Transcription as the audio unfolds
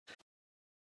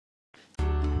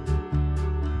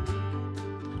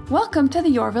Welcome to the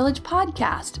Your Village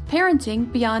podcast, Parenting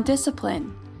Beyond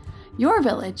Discipline. Your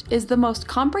Village is the most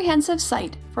comprehensive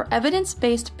site for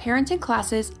evidence-based parenting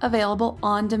classes available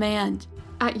on demand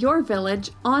at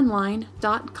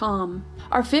yourvillageonline.com.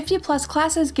 Our 50-plus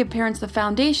classes give parents the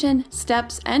foundation,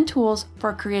 steps, and tools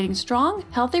for creating strong,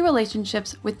 healthy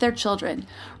relationships with their children,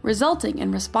 resulting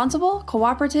in responsible,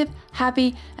 cooperative,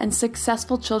 happy, and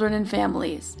successful children and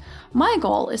families. My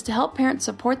goal is to help parents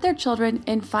support their children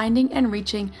in finding and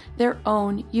reaching their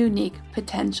own unique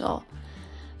potential.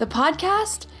 The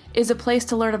podcast is a place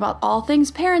to learn about all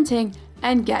things parenting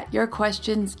and get your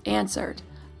questions answered.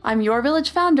 I'm Your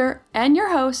Village founder and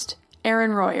your host,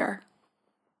 Erin Royer.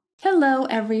 Hello,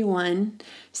 everyone.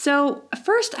 So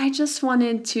first, I just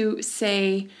wanted to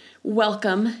say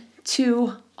welcome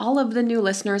to all of the new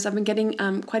listeners. I've been getting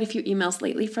quite a few emails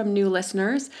lately from new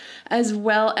listeners, as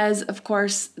well as, of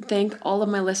course, thank all of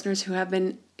my listeners who have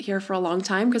been here for a long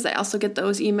time, because I also get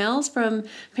those emails from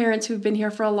parents who've been here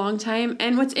for a long time.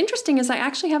 And what's interesting is I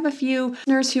actually have a few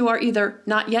listeners who are either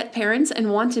not yet parents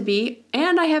and want to be,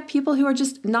 and I have people who are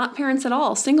just not parents at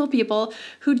all, single people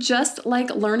who just like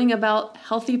learning about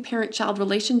healthy parent-child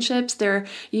relationships. They're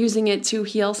using it to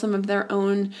heal some of their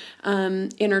own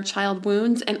inner child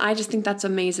wounds. And I just think that's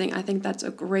amazing. I think that's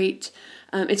a great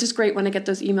it's just great when I get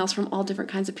those emails from all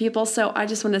different kinds of people. So I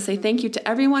just want to say thank you to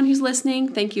everyone who's listening.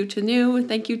 Thank you to new.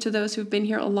 Thank you to those who've been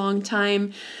here a long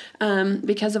time.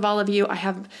 Because of all of you, I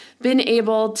have been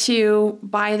able to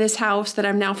buy this house that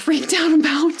I'm now freaked out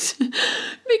about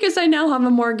because I now have a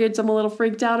mortgage. I'm a little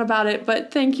freaked out about it.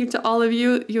 But thank you to all of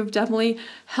you. You've definitely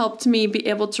helped me be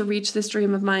able to reach this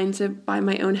dream of mine to buy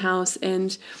my own house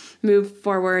and move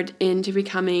forward into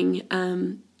becoming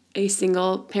a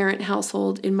single parent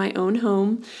household in my own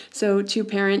home. So 2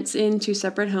 parents in 2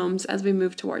 separate homes as we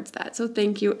move towards that. So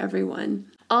thank you,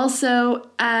 everyone. Also,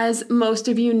 as most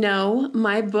of you know,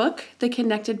 my book, The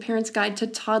Connected Parent's Guide to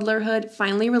Toddlerhood,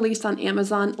 finally released on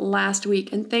Amazon last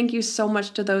week. And thank you so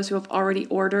much to those who have already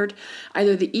ordered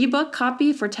either the ebook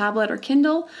copy for tablet or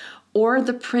Kindle, or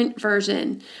the print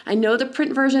version. I know the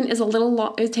print version is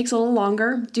it takes a little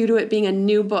longer due to it being a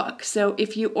new book. So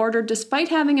if you ordered despite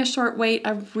having a short wait,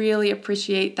 I really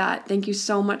appreciate that. Thank you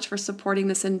so much for supporting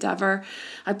this endeavor.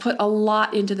 I put a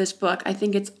lot into this book. I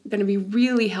think it's going to be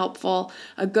really helpful,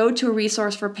 a go-to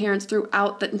resource for parents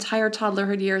throughout the entire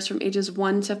toddlerhood years from ages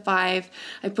 1 to 5.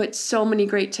 I put so many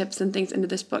great tips and things into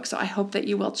this book, so I hope that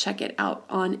you will check it out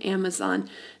on Amazon,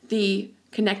 The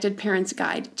Connected Parent's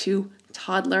Guide to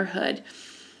Toddlerhood.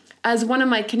 As one of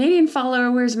my Canadian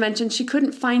followers mentioned, she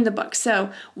couldn't find the book.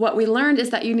 So what we learned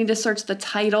is that you need to search the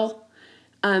title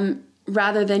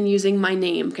rather than using my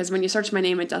name, because when you search my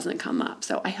name, it doesn't come up.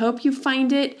 So I hope you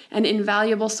find it an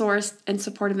invaluable source and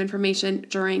supportive information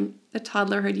during the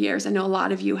toddlerhood years. I know a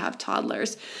lot of you have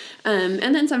toddlers.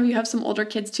 And then some of you have some older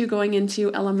kids too going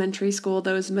into elementary school,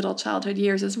 those middle childhood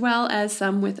years, as well as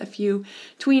some with a few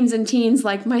tweens and teens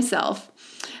like myself.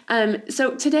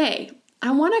 So today, I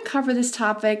want to cover this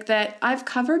topic that I've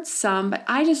covered some, but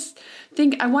I just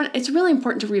think it's really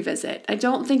important to revisit. I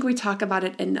don't think we talk about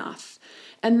it enough.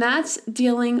 And that's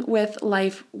dealing with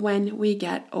life when we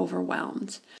get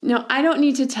overwhelmed. Now, I don't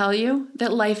need to tell you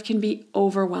that life can be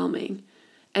overwhelming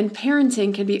and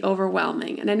parenting can be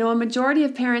overwhelming. And I know a majority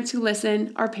of parents who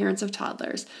listen are parents of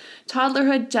toddlers.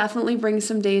 Toddlerhood definitely brings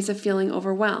some days of feeling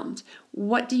overwhelmed.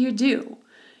 What do?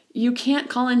 You can't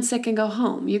call in sick and go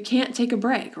home. You can't take a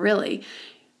break, really.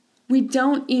 We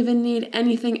don't even need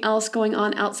anything else going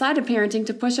on outside of parenting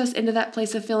to push us into that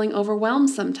place of feeling overwhelmed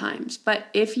sometimes. But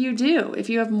if you do, if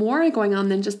you have more going on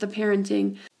than just the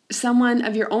parenting, someone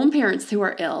of your own parents who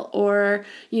are ill, or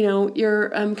you're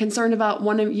concerned about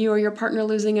one of you or your partner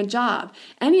losing a job,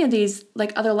 any of these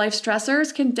like other life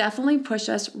stressors can definitely push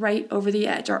us right over the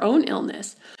edge, our own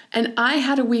illness. And I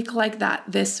had a week like that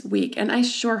this week, and I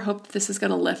sure hope this is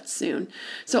going to lift soon.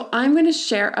 So I'm going to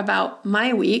share about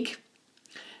my week,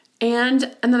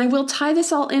 and then I will tie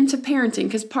this all into parenting,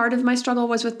 because part of my struggle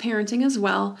was with parenting as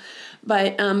well.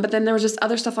 But then there was just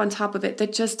other stuff on top of it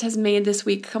that just has made this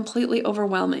week completely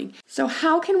overwhelming. So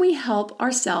how can we help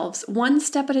ourselves one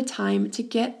step at a time to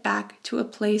get back to a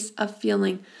place of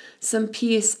feeling some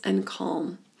peace and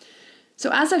calm? So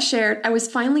as I've shared, I was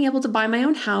finally able to buy my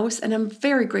own house, and I'm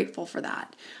very grateful for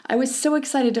that. I was so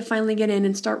excited to finally get in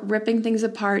and start ripping things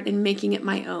apart and making it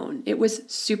my own. It was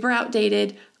super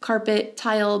outdated, carpet,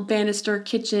 tile, banister,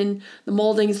 kitchen, the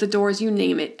moldings, the doors, you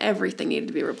name it, everything needed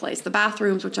to be replaced. The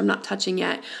bathrooms, which I'm not touching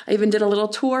yet. I even did a little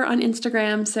tour on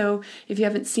Instagram, so if you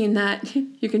haven't seen that,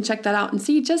 you can check that out and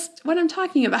see just what I'm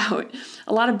talking about.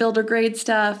 A lot of builder grade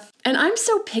stuff. And I'm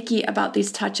so picky about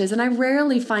these touches, and I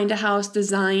rarely find a house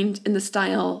designed in the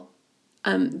style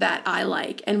that I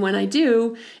like. And when I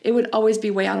do, it would always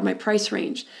be way out of my price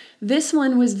range. This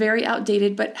one was very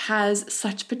outdated, but has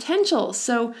such potential.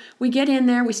 So we get in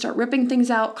there, we start ripping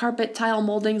things out, carpet, tile,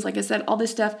 moldings, like I said, all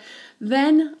this stuff.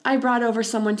 Then I brought over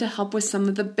someone to help with some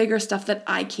of the bigger stuff that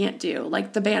I can't do,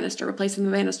 like the banister, replacing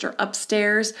the banister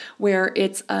upstairs where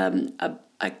it's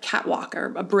a catwalk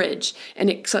or a bridge,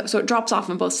 and so it drops off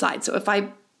on both sides. So if I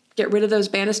get rid of those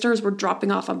banisters, we're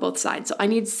dropping off on both sides. So I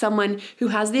need someone who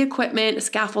has the equipment,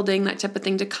 scaffolding, that type of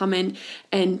thing to come in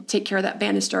and take care of that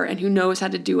banister and who knows how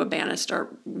to do a banister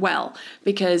well,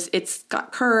 because it's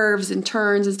got curves and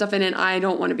turns and stuff in it. I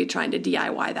don't want to be trying to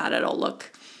DIY that. It'll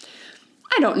look,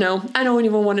 I don't know. I don't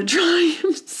even want to try.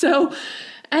 So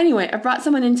anyway, I brought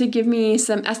someone in to give me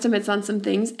some estimates on some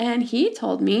things, and he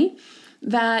told me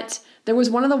that there was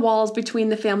one of the walls between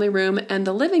the family room and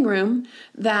the living room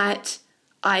that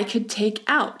I could take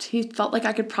out. He felt like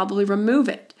I could probably remove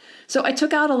it. So I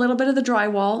took out a little bit of the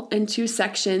drywall in 2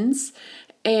 sections.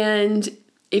 And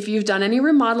if you've done any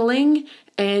remodeling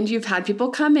and you've had people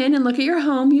come in and look at your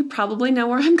home, you probably know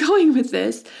where I'm going with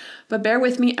this. But bear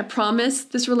with me. I promise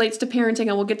this relates to parenting.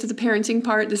 I will get to the parenting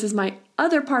part. This is my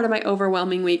other part of my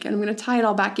overwhelming week, and I'm going to tie it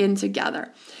all back in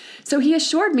together. So he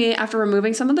assured me after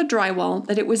removing some of the drywall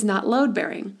that it was not load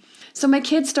bearing. So my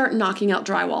kids start knocking out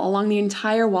drywall along the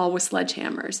entire wall with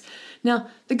sledgehammers. Now,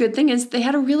 the good thing is they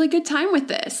had a really good time with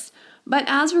this. But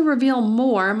as we reveal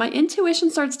more, my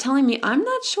intuition starts telling me I'm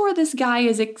not sure this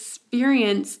guy's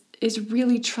experience is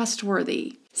really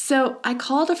trustworthy. So I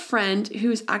called a friend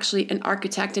who's actually an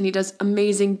architect, and he does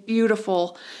amazing,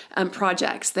 beautiful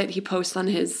projects that he posts on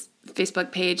his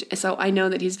Facebook page. So I know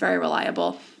that he's very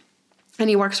reliable. And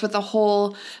he works with a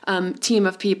whole team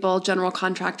of people, general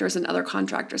contractors and other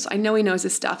contractors. So I know he knows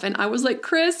his stuff. And I was like,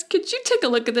 Chris, could you take a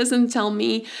look at this and tell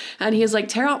me? And he's like,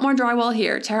 tear out more drywall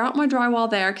here, tear out more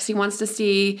drywall there, because he wants to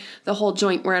see the whole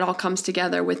joint where it all comes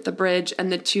together with the bridge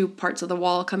and the 2 parts of the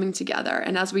wall coming together.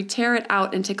 And as we tear it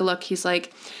out and take a look, he's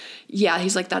like,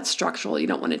 that's structural. You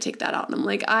don't want to take that out. And I'm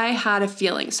like, I had a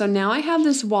feeling. So now I have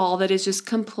this wall that is just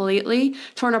completely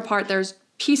torn apart. There's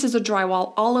pieces of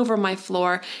drywall all over my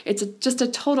floor. It's just a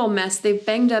total mess. They've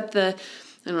banged up I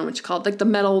don't know what you call it, like the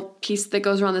metal piece that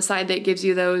goes around the side that gives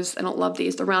you those, I don't love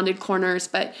these, the rounded corners,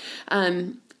 but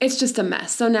it's just a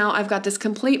mess. So now I've got this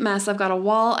complete mess. I've got a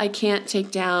wall I can't take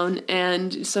down,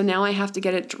 and so now I have to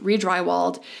get it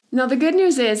re-drywalled. Now the good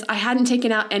news is I hadn't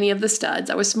taken out any of the studs.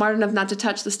 I was smart enough not to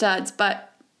touch the studs, but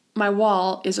my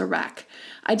wall is a wreck.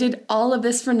 I did all of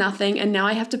this for nothing, and now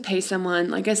I have to pay someone,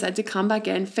 like I said, to come back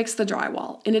in, fix the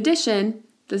drywall. In addition,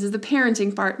 this is the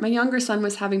parenting part, my younger son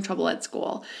was having trouble at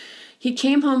school. He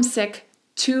came home sick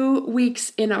 2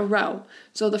 weeks in a row.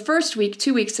 So the first week,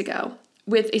 2 weeks ago,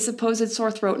 with a supposed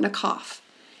sore throat and a cough.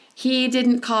 He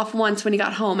didn't cough once when he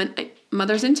got home, and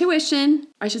mother's intuition,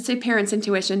 I should say parents'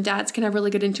 intuition, dads can have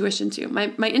really good intuition too.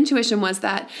 My intuition was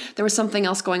that there was something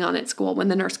else going on at school when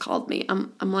the nurse called me.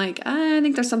 I'm like, I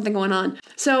think there's something going on.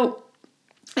 So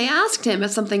I asked him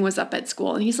if something was up at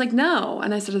school, and he's like, no.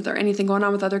 And I said, is there anything going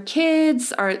on with other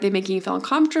kids? Are they making you feel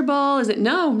uncomfortable? Is it,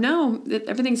 no,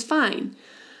 everything's fine.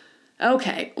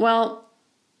 Okay, well,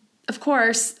 of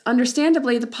course,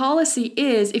 understandably, the policy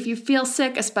is if you feel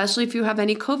sick, especially if you have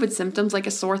any COVID symptoms like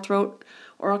a sore throat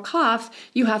or a cough,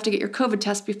 you have to get your COVID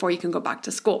test before you can go back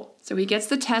to school. So he gets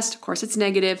the test. Of course, it's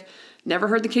negative. Never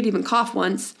heard the kid even cough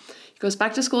once. He goes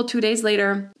back to school 2 days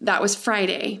later. That was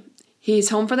Friday. He's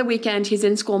home for the weekend. He's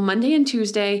in school Monday and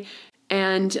Tuesday.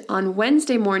 And on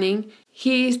Wednesday morning,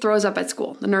 he throws up at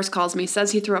school. The nurse calls me,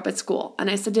 says he threw up at school. And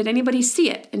I said, did anybody see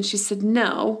it? And she said,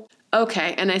 no.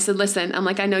 Okay. And I said, listen, I'm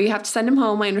like, I know you have to send him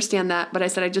home. I understand that. But I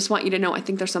said, I just want you to know, I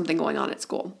think there's something going on at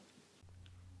school.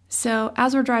 So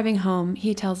as we're driving home,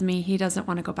 he tells me he doesn't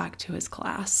want to go back to his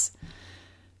class.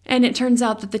 And it turns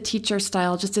out that the teacher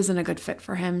style just isn't a good fit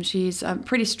for him. She's a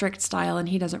pretty strict style, and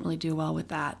he doesn't really do well with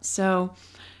that. So,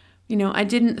 I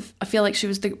didn't feel like she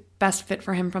was the best fit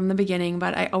for him from the beginning,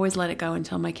 but I always let it go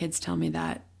until my kids tell me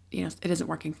that, it isn't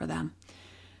working for them.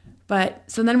 But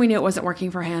so then we knew it wasn't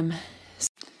working for him.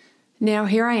 Now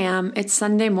here I am, it's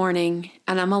Sunday morning,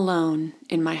 and I'm alone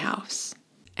in my house.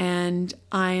 And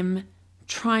I'm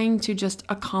trying to just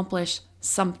accomplish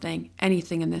something,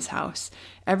 anything in this house.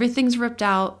 Everything's ripped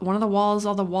out. One of the walls,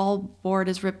 all the wall board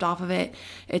is ripped off of it.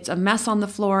 It's a mess on the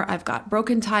floor. I've got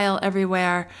broken tile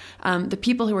everywhere. The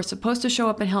people who were supposed to show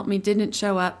up and help me didn't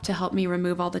show up to help me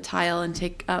remove all the tile and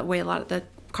take away a lot of the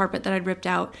carpet that I'd ripped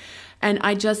out. And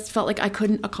I just felt like I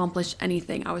couldn't accomplish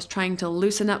anything. I was trying to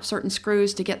loosen up certain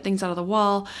screws to get things out of the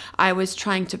wall. I was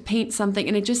trying to paint something,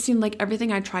 and it just seemed like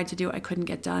everything I tried to do, I couldn't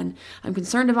get done. I'm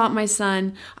concerned about my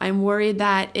son. I'm worried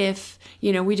that if,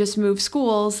 we just move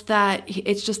schools, that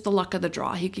it's just the luck of the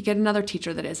draw. He could get another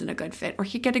teacher that isn't a good fit, or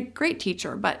he could get a great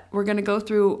teacher, but we're going to go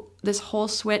through this whole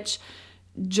switch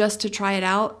just to try it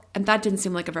out. And that didn't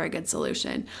seem like a very good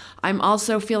solution. I'm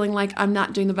also feeling like I'm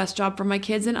not doing the best job for my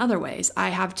kids in other ways. I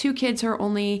have 2 kids who are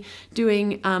only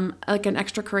doing like an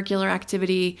extracurricular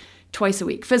activity twice a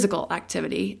week, physical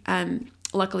activity.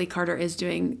 Luckily, Carter is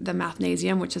doing the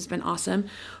Mathnasium, which has been awesome.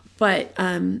 But,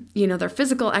 their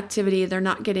physical activity, they're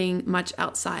not getting much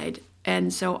outside.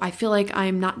 And so I feel like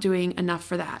I'm not doing enough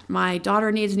for that. My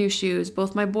daughter needs new shoes.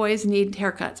 Both my boys need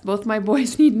haircuts. Both my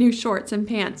boys need new shorts and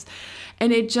pants.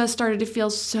 And it just started to feel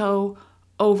so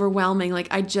overwhelming. Like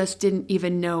I just didn't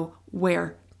even know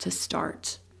where to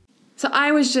start. So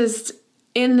I was just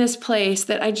in this place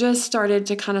that I just started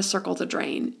to kind of circle the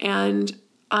drain. And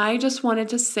I just wanted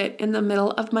to sit in the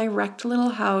middle of my wrecked little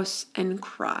house and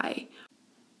cry.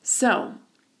 So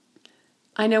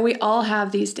I know we all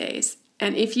have these days.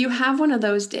 And if you have one of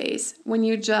those days when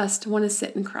you just want to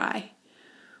sit and cry,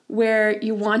 where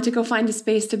you want to go find a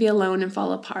space to be alone and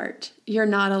fall apart, you're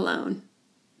not alone.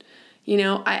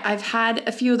 I've had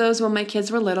a few of those when my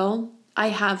kids were little. I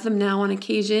have them now on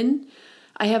occasion.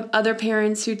 I have other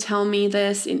parents who tell me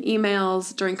this in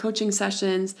emails during coaching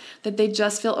sessions, that they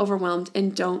just feel overwhelmed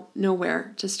and don't know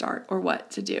where to start or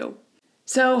what to do.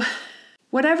 So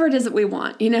whatever it is that we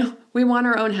want, we want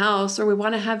our own house, or we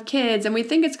want to have kids, and we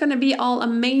think it's going to be all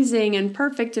amazing and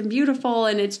perfect and beautiful,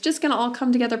 and it's just going to all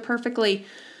come together perfectly.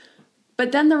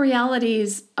 But then the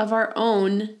realities of our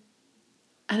own,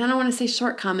 and I don't want to say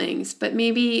shortcomings, but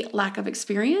maybe lack of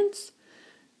experience,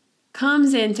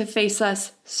 comes in to face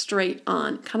us straight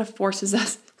on, kind of forces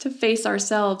us to face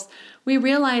ourselves. We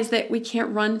realize that we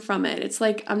can't run from it. It's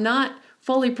like, I'm not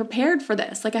fully prepared for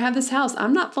this. Like I have this house,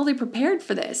 I'm not fully prepared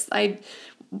for this. I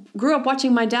grew up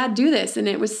watching my dad do this, and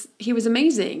he was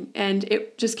amazing, and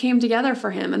it just came together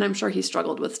for him. And I'm sure he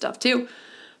struggled with stuff too,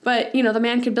 but the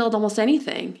man could build almost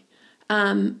anything.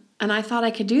 And I thought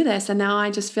I could do this, and now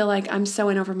I just feel like I'm so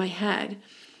in over my head.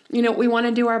 We want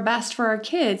to do our best for our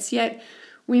kids, yet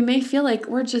we may feel like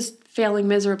we're just failing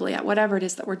miserably at whatever it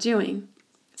is that we're doing.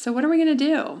 So what are we going to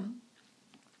do?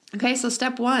 Okay, so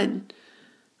step 1,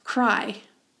 cry.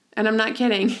 And I'm not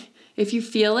kidding. If you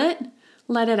feel it,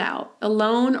 let it out,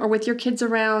 alone or with your kids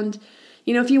around.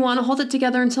 If you want to hold it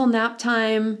together until nap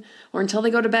time or until they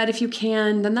go to bed if you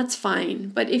can, then that's fine.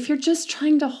 But if you're just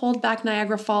trying to hold back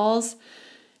Niagara Falls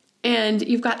and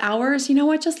you've got hours, you know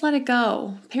what? Just let it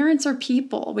go. Parents are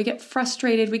people. We get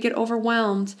frustrated. We get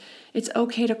overwhelmed. It's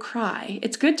okay to cry.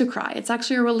 It's good to cry. It's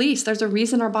actually a release. There's a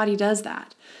reason our body does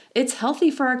that. It's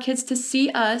healthy for our kids to see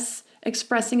us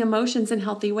expressing emotions in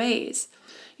healthy ways.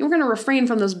 We're going to refrain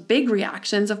from those big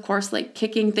reactions, of course, like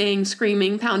kicking things,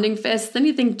 screaming, pounding fists,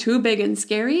 anything too big and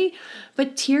scary.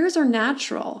 But tears are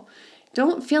natural.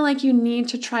 Don't feel like you need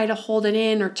to try to hold it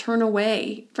in or turn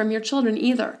away from your children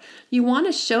either. You want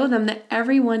to show them that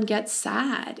everyone gets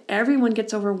sad. Everyone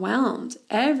gets overwhelmed.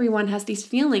 Everyone has these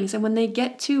feelings. And when they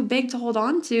get too big to hold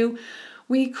on to,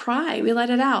 we cry. We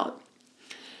let it out.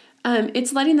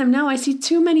 It's letting them know I see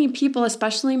too many people,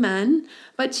 especially men,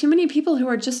 but too many people who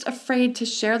are just afraid to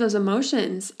share those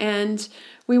emotions. And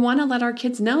we want to let our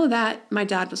kids know that my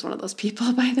dad was one of those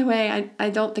people, by the way. I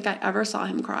don't think I ever saw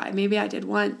him cry. Maybe I did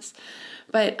once.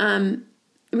 But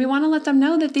we want to let them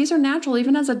know that these are natural,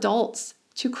 even as adults,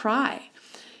 to cry.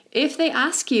 If they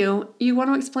ask you, you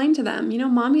want to explain to them,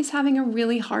 mommy's having a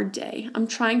really hard day. I'm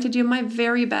trying to do my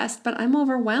very best, but I'm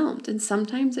overwhelmed. And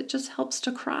sometimes it just helps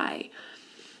to cry.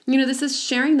 This is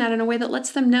sharing that in a way that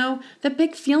lets them know that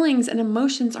big feelings and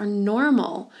emotions are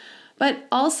normal, but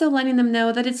also letting them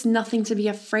know that it's nothing to be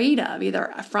afraid of,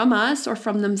 either from us or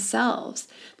from themselves.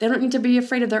 They don't need to be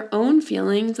afraid of their own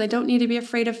feelings. They don't need to be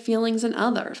afraid of feelings in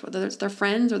others, whether it's their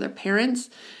friends or their parents,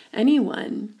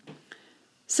 anyone.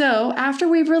 So after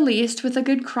we've released with a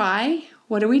good cry,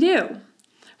 what do?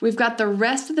 We've got the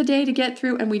rest of the day to get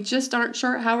through, and we just aren't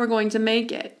sure how we're going to make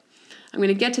it. I'm going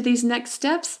to get to these next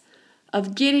steps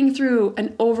of getting through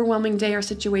an overwhelming day or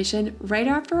situation right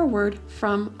after a word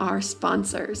from our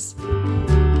sponsors.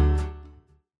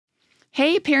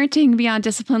 Hey, Parenting Beyond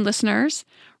Discipline listeners.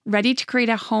 Ready to create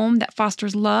a home that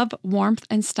fosters love, warmth,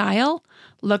 and style?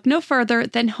 Look no further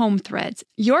than Home Threads,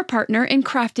 your partner in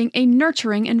crafting a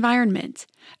nurturing environment.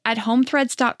 At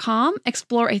HomeThreads.com,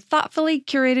 explore a thoughtfully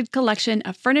curated collection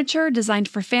of furniture designed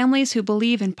for families who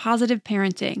believe in positive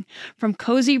parenting. From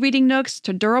cozy reading nooks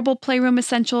to durable playroom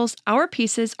essentials, our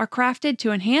pieces are crafted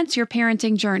to enhance your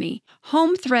parenting journey.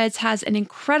 HomeThreads has an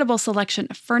incredible selection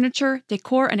of furniture,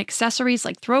 decor, and accessories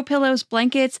like throw pillows,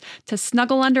 blankets, to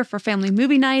snuggle under for family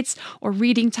movie nights or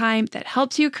reading time that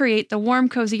helps you create the warm,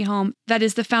 cozy home that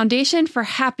is the foundation for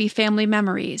happy family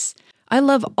memories. I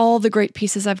love all the great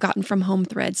pieces I've gotten from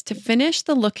HomeThreads to finish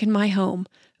the look in my home.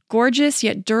 Gorgeous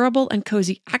yet durable and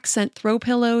cozy accent throw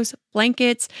pillows,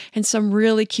 blankets, and some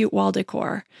really cute wall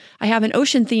decor. I have an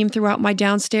ocean theme throughout my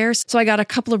downstairs, so I got a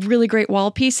couple of really great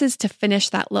wall pieces to finish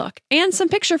that look, and some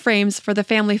picture frames for the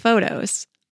family photos.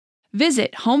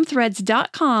 Visit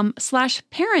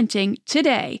homethreads.com/parenting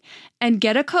today and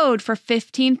get a code for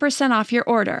 15% off your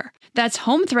order. That's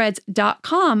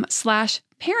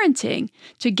homethreads.com/parenting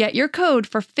to get your code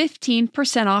for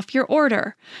 15% off your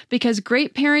order, because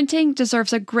great parenting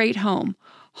deserves a great home.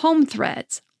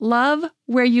 HomeThreads. Love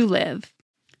where you live.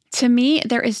 To me,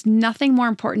 there is nothing more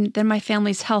important than my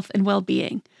family's health and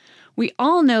well-being. We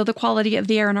all know the quality of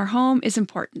the air in our home is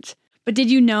important. But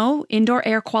did you know indoor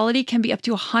air quality can be up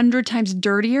to 100 times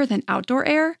dirtier than outdoor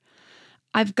air?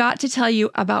 I've got to tell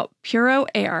you about Puro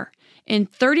Air. In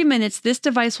 30 minutes, this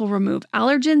device will remove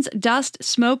allergens, dust,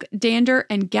 smoke, dander,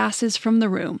 and gases from the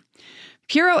room.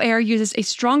 Puro Air uses a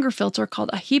stronger filter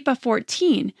called a HEPA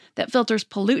 14 that filters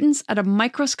pollutants at a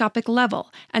microscopic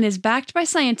level and is backed by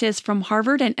scientists from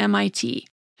Harvard and MIT.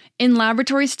 In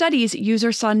laboratory studies,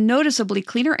 users saw noticeably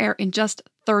cleaner air in just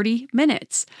 30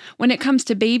 minutes. When it comes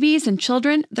to babies and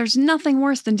children, there's nothing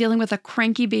worse than dealing with a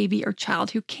cranky baby or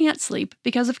child who can't sleep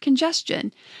because of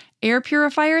congestion. Air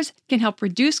purifiers can help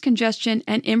reduce congestion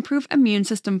and improve immune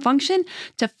system function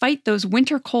to fight those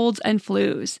winter colds and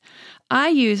flus. I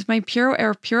use my Puro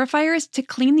Air purifiers to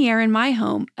clean the air in my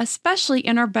home, especially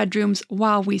in our bedrooms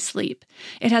while we sleep.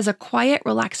 It has a quiet,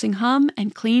 relaxing hum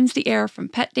and cleans the air from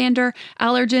pet dander,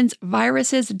 allergens,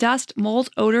 viruses, dust, mold,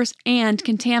 odors, and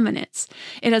contaminants.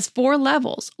 It has 4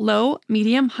 levels: low,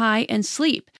 medium, high, and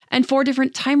sleep, and 4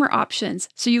 different timer options,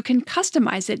 so you can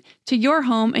customize it to your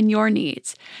home and your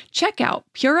needs. Check out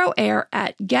Puro Air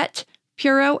at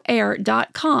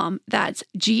getpuroair.com. That's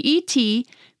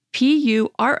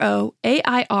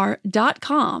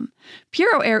GETPUROAIR.com.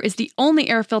 Puro Air is the only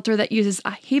air filter that uses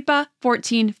a HEPA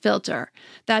 14 filter.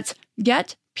 That's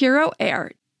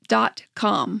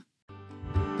getpuroair.com.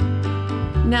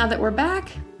 Now that we're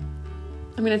back,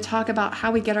 I'm going to talk about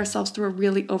how we get ourselves through a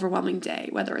really overwhelming day,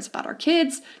 whether it's about our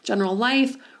kids, general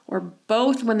life, or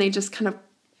both when they just kind of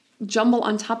jumble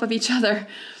on top of each other.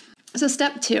 So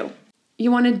step 2,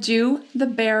 you want to do the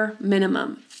bare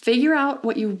minimum. Figure out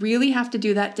what you really have to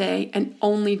do that day and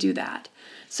only do that.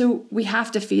 So we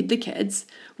have to feed the kids.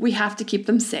 We have to keep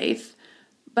them safe.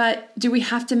 But do we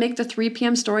have to make the 3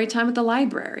 p.m. story time at the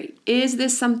library? Is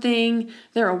this something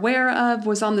they're aware of,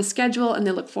 was on the schedule, and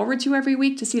they look forward to every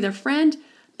week to see their friend?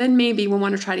 Then maybe we'll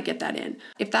want to try to get that in.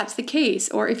 If that's the case,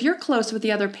 or if you're close with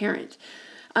the other parent,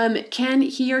 can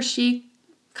he or she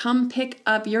come pick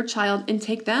up your child and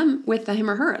take them with him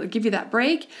or her? It'll give you that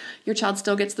break. Your child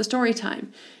still gets the story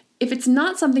time. If it's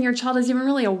not something your child is even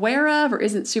really aware of or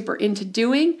isn't super into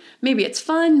doing, maybe it's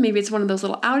fun, maybe it's one of those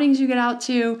little outings you get out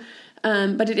to,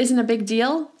 but it isn't a big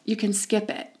deal, you can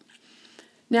skip it.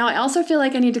 Now, I also feel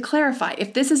like I need to clarify,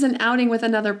 if this is an outing with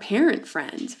another parent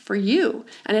friend for you,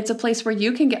 and it's a place where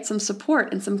you can get some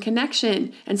support and some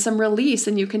connection and some release,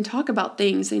 and you can talk about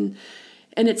things and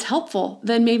it's helpful,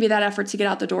 then maybe that effort to get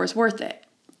out the door is worth it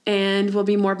and will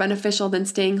be more beneficial than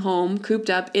staying home, cooped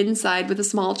up inside with a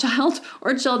small child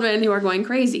or children who are going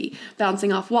crazy,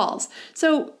 bouncing off walls.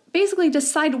 So basically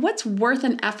decide what's worth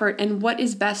an effort and what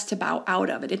is best to bow out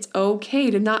of it. It's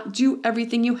okay to not do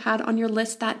everything you had on your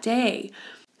list that day.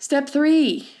 Step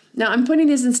 3. Now I'm putting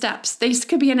these in steps. They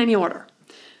could be in any order.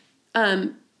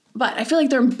 But I feel like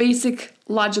they're in basic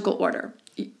logical order.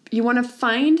 You want to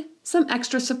find some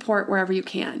extra support wherever you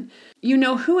can. You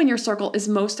know who in your circle is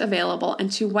most available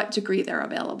and to what degree they're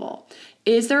available.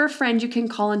 Is there a friend you can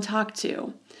call and talk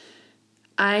to?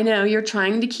 I know you're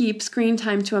trying to keep screen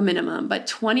time to a minimum, but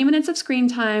 20 minutes of screen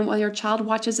time while your child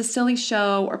watches a silly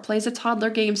show or plays a toddler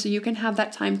game so you can have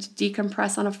that time to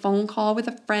decompress on a phone call with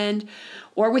a friend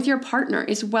or with your partner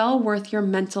is well worth your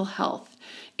mental health.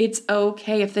 It's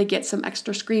okay if they get some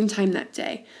extra screen time that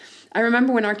day. I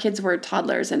remember when our kids were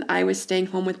toddlers and I was staying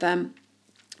home with them,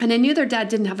 and I knew their dad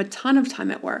didn't have a ton of time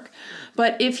at work,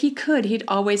 but if he could, he'd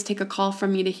always take a call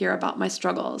from me to hear about my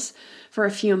struggles for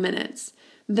a few minutes.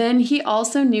 Then he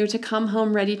also knew to come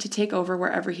home ready to take over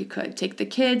wherever he could. Take the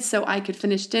kids so I could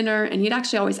finish dinner. And he'd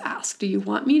actually always ask, do you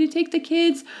want me to take the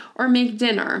kids or make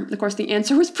dinner? Of course, the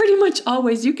answer was pretty much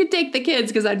always, you could take the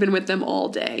kids, because I'd been with them all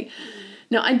day.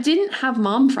 Now, I didn't have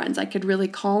mom friends I could really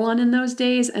call on in those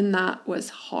days, and that was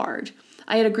hard.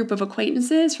 I had a group of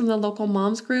acquaintances from the local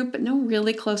moms group, but no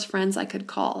really close friends I could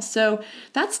call. So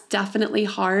that's definitely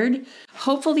hard.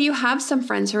 Hopefully you have some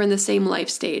friends who are in the same life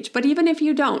stage, but even if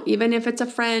you don't, even if it's a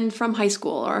friend from high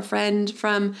school or a friend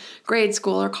from grade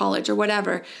school or college or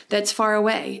whatever that's far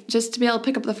away, just to be able to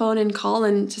pick up the phone and call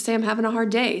and to say, I'm having a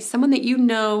hard day. Someone that you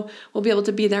know will be able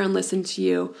to be there and listen to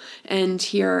you and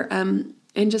hear,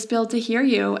 and just be able to hear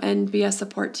you and be a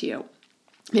support to you.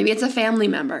 Maybe it's a family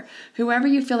member, whoever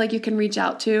you feel like you can reach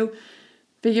out to,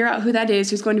 figure out who that is,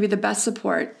 who's going to be the best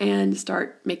support, and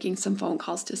start making some phone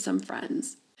calls to some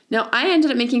friends. Now, I ended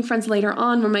up making friends later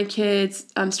on when my kids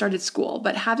started school,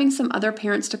 but having some other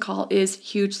parents to call is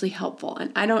hugely helpful.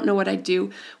 And I don't know what I'd do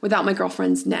without my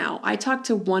girlfriends now. I talk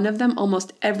to one of them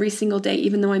almost every single day,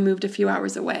 even though I moved a few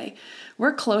hours away.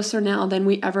 We're closer now than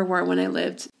we ever were when I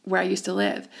lived where I used to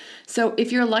live. So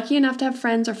if you're lucky enough to have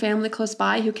friends or family close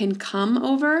by who can come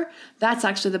over, that's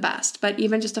actually the best. But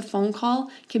even just a phone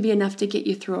call can be enough to get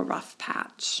you through a rough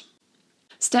patch.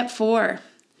 Step 4,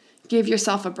 give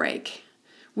yourself a break.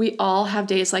 We all have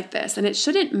days like this, and it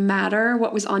shouldn't matter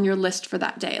what was on your list for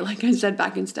that day, like I said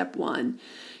back in step 1.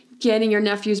 Getting your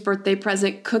nephew's birthday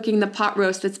present, cooking the pot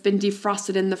roast that's been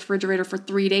defrosted in the refrigerator for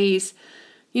 3 days.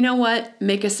 You know what?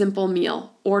 Make a simple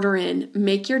meal. Order in.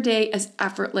 Make your day as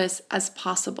effortless as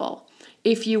possible.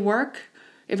 If you work,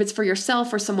 if it's for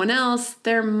yourself or someone else,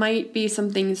 there might be some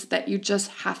things that you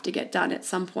just have to get done at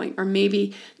some point, or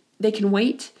maybe they can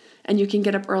wait and you can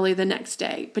get up early the next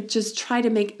day. But just try to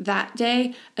make that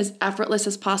day as effortless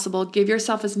as possible. Give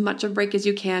yourself as much of a break as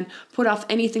you can. Put off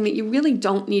anything that you really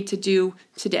don't need to do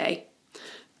today.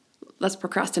 Less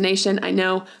procrastination, I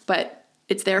know, but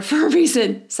it's there for a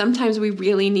reason. Sometimes we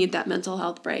really need that mental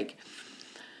health break.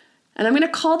 And I'm going to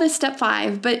call this step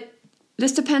 5, but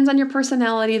this depends on your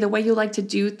personality, the way you like to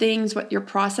do things, what your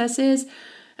process is,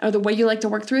 or the way you like to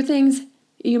work through things.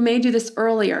 You may do this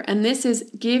earlier, and this is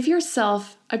give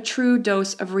yourself a true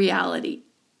dose of reality.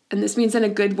 And this means in a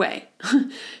good way.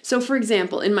 So for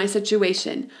example, in my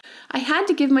situation, I had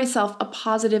to give myself a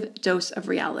positive dose of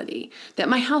reality, that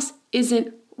my house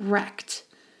isn't wrecked.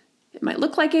 It might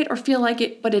look like it or feel like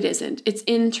it, but it isn't. It's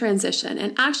in transition.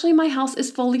 And actually my house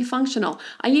is fully functional.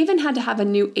 I even had to have a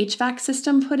new HVAC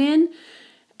system put in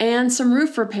and some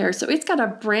roof repairs. So it's got a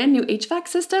brand new HVAC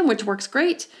system, which works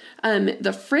great.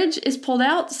 The fridge is pulled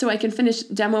out so I can finish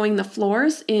demoing the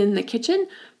floors in the kitchen,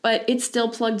 but it's still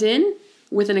plugged in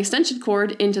with an extension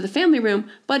cord into the family room,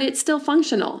 but it's still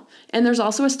functional. And there's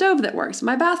also a stove that works.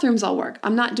 My bathrooms all work.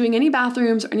 I'm not doing any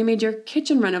bathrooms or any major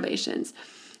kitchen renovations.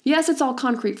 Yes, it's all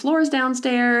concrete floors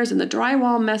downstairs and the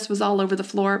drywall mess was all over the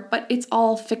floor, but it's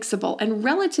all fixable and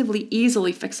relatively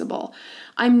easily fixable.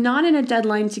 I'm not in a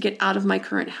deadline to get out of my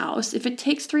current house. If it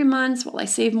takes 3 months while I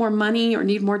save more money or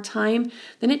need more time,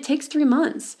 then it takes 3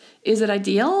 months. Is it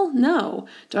ideal? No.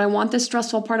 Do I want this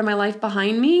stressful part of my life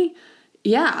behind me?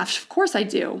 Yeah, of course I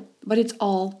do, but it's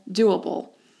all doable.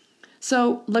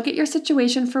 So look at your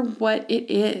situation for what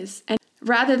it is, and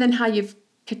rather than how you've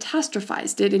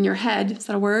catastrophized it in your head. Is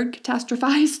that a word?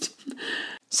 Catastrophized?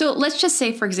 So let's just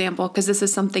say, for example, because this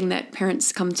is something that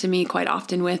parents come to me quite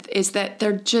often with, is that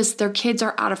their kids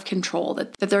are out of control,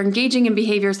 that they're engaging in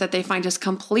behaviors that they find just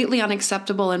completely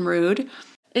unacceptable and rude.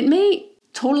 It may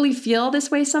totally feel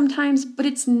this way sometimes, but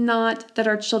it's not that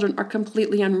our children are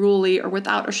completely unruly or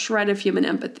without a shred of human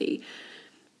empathy.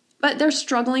 But they're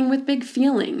struggling with big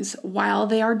feelings while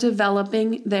they are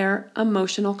developing their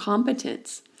emotional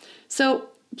competence. So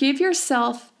give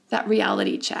yourself that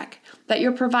reality check, that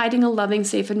you're providing a loving,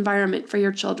 safe environment for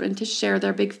your children to share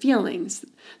their big feelings,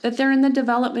 that they're in the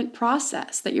development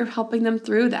process, that you're helping them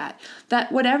through that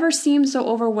whatever seems so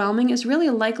overwhelming is really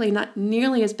likely not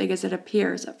nearly as big as it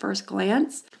appears at first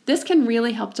glance. This can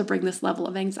really help to bring this level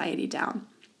of anxiety down.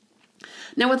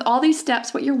 Now, with all these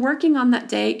steps, what you're working on that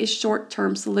day is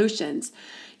short-term solutions.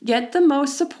 Get the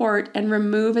most support and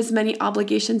remove as many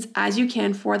obligations as you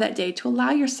can for that day to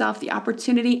allow yourself the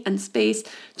opportunity and space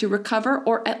to recover,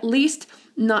 or at least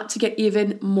not to get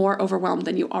even more overwhelmed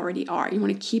than you already are. You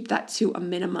want to keep that to a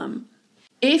minimum.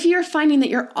 If you're finding that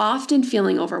you're often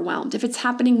feeling overwhelmed, if it's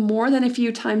happening more than a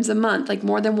few times a month, like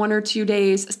more than 1 or 2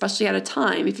 days, especially at a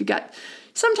time, if you've got,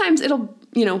 sometimes it'll,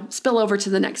 spill over to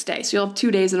the next day. So you'll have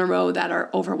 2 days in a row that are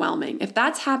overwhelming. If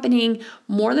that's happening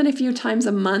more than a few times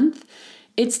a month,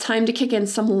 it's time to kick in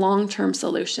some long-term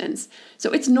solutions.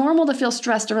 So it's normal to feel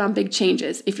stressed around big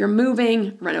changes. If you're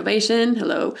moving, renovation,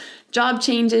 job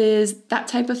changes, that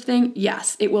type of thing,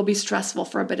 yes, it will be stressful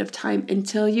for a bit of time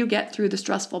until you get through the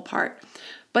stressful part.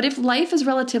 But if life is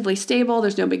relatively stable,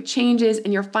 there's no big changes,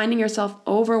 and you're finding yourself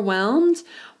overwhelmed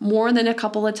more than a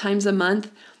couple of times a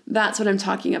month, that's what I'm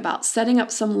talking about, setting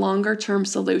up some longer term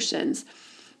solutions.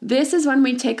 This is when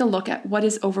we take a look at what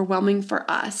is overwhelming for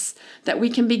us that we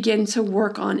can begin to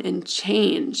work on and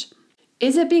change.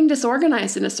 Is it being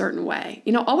disorganized in a certain way?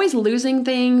 Always losing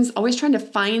things, always trying to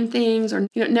find things, or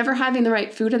never having the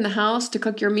right food in the house to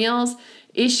cook your meals,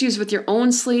 issues with your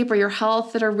own sleep or your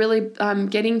health that are really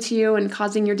getting to you and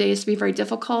causing your days to be very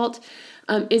difficult.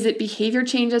 Is it behavior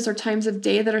changes or times of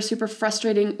day that are super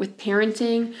frustrating with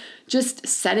parenting? Just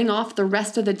setting off the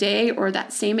rest of the day or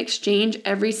that same exchange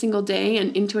every single day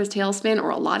and into a tailspin or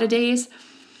a lot of days?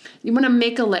 You want to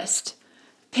make a list.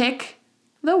 Pick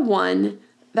the one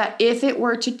that if it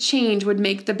were to change would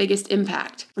make the biggest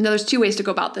impact. Now there's two ways to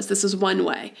go about this. This is one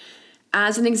way.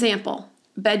 As an example,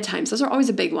 bedtimes. Those are always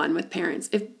a big one with parents.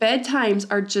 If bedtimes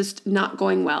are just not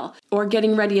going well, or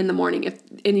getting ready in the morning,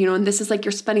 and this is like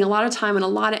you're spending a lot of time and a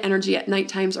lot of energy at night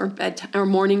times or or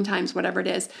morning times, whatever it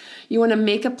is, you want to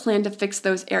make a plan to fix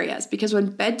those areas, because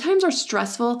when bedtimes are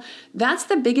stressful, that's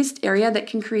the biggest area that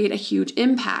can create a huge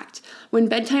impact. When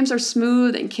bedtimes are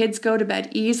smooth and kids go to bed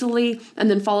easily and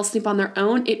then fall asleep on their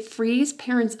own, it frees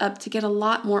parents up to get a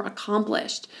lot more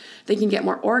accomplished. They can get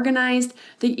more organized.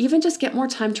 They even just get more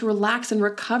time to relax and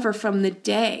recover from the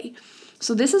day.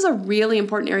 So this is a really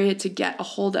important area to get a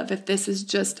hold of if this is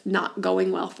just not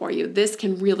going well for you. This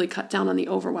can really cut down on the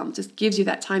overwhelm. It just gives you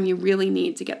that time you really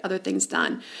need to get other things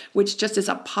done, which just is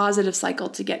a positive cycle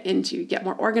to get into. You get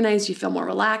more organized, you feel more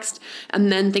relaxed,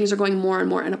 and then things are going more and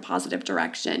more in a positive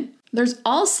direction. There's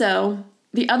also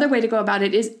the other way to go about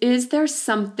it is there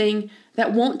something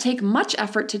that won't take much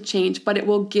effort to change, but it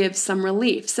will give some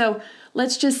relief? So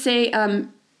let's just say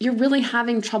you're really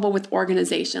having trouble with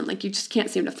organization. Like you just can't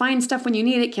seem to find stuff when you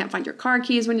need it, can't find your car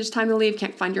keys when it's time to leave,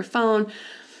 can't find your phone,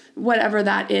 whatever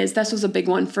that is. This was a big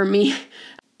one for me.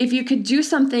 If you could do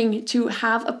something to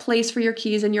have a place for your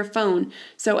keys and your phone.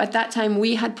 So at that time,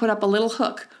 we had put up a little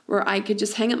hook where I could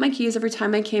just hang up my keys every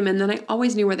time I came in. Then I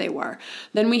always knew where they were.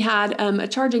 Then we had a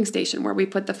charging station where we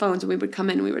put the phones and we would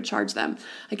come in and we would charge them.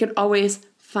 I could always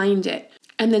find it.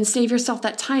 And then save yourself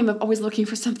that time of always looking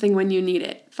for something when you need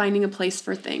it, finding a place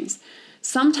for things.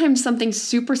 Sometimes something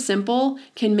super simple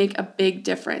can make a big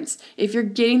difference. If you're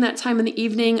getting that time in the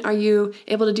evening, are you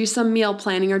able to do some meal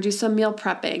planning or do some meal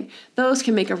prepping? Those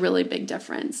can make a really big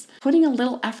difference. Putting a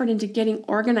little effort into getting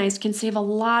organized can save a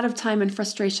lot of time and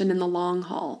frustration in the long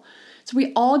haul. So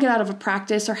we all get out of a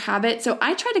practice or habit. So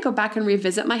I try to go back and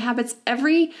revisit my habits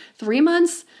every 3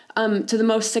 months to the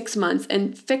most 6 months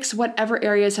and fix whatever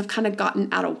areas have kind of gotten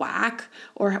out of whack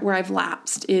or where I've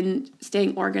lapsed in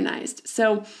staying organized.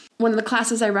 So one of the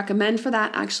classes I recommend for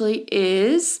that actually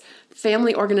is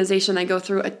family organization. I go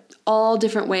through all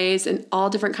different ways and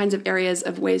all different kinds of areas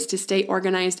of ways to stay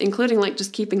organized, including like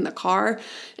just keeping the car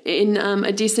in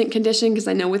a decent condition, because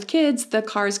I know with kids, the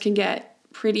cars can get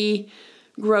pretty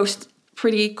gross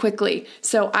pretty quickly.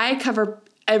 So I cover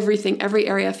everything, every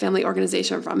area of family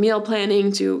organization, from meal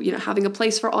planning to having a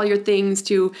place for all your things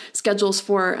to schedules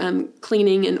for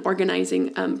cleaning and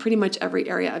organizing pretty much every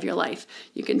area of your life.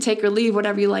 You can take or leave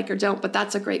whatever you like or don't, but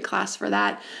that's a great class for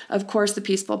that. Of course, the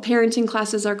peaceful parenting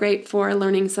classes are great for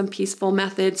learning some peaceful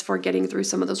methods for getting through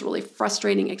some of those really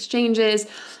frustrating exchanges.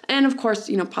 And of course,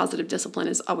 positive discipline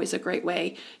is always a great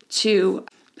way to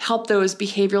help those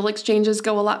behavioral exchanges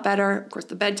go a lot better. Of course,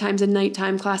 the bedtimes and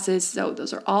nighttime classes. So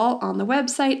those are all on the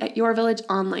website at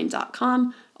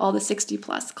yourvillageonline.com, all the 60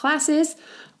 plus classes.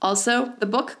 Also, the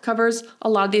book covers a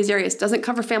lot of these areas. It doesn't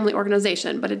cover family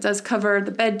organization, but it does cover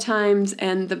the bedtimes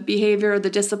and the behavior,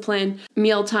 the discipline,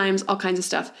 meal times, all kinds of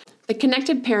stuff. The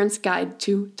Connected Parent's Guide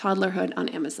to Toddlerhood on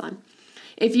Amazon.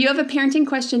 If you have a parenting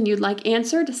question you'd like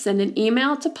answered, send an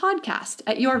email to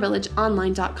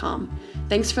podcast@yourvillageonline.com.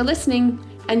 Thanks for listening,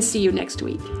 and see you next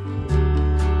week.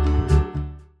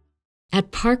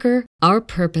 At Parker, our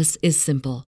purpose is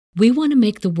simple. We want to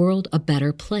make the world a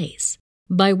better place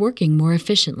by working more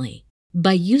efficiently,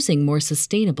 by using more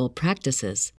sustainable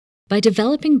practices, by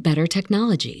developing better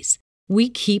technologies. We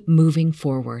keep moving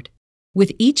forward.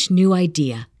 With each new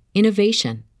idea,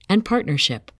 innovation, and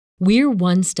partnership, we're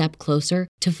one step closer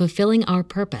to fulfilling our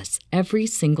purpose every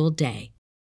single day.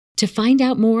 To find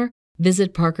out more,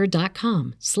 visit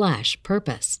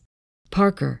parker.com/purpose.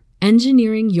 Parker,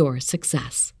 engineering your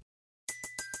success.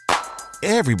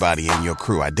 Everybody in your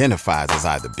crew identifies as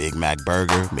either Big Mac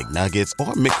Burger, McNuggets,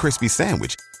 or McCrispy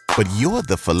Sandwich. But you're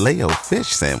the Filet-O-Fish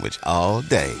Sandwich all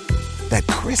day. That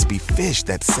crispy fish,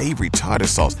 that savory tartar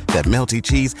sauce, that melty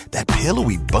cheese, that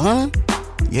pillowy bun.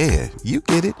 Yeah, you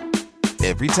get it.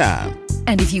 Every time.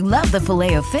 And if you love the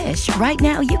Filet-O-Fish, right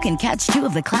now you can catch two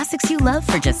of the classics you love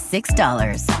for just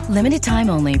 $6. Limited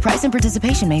time only. Price and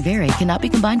participation may vary. Cannot be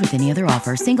combined with any other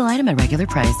offer. Single item at regular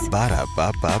price.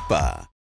 Ba-da-ba-ba-ba.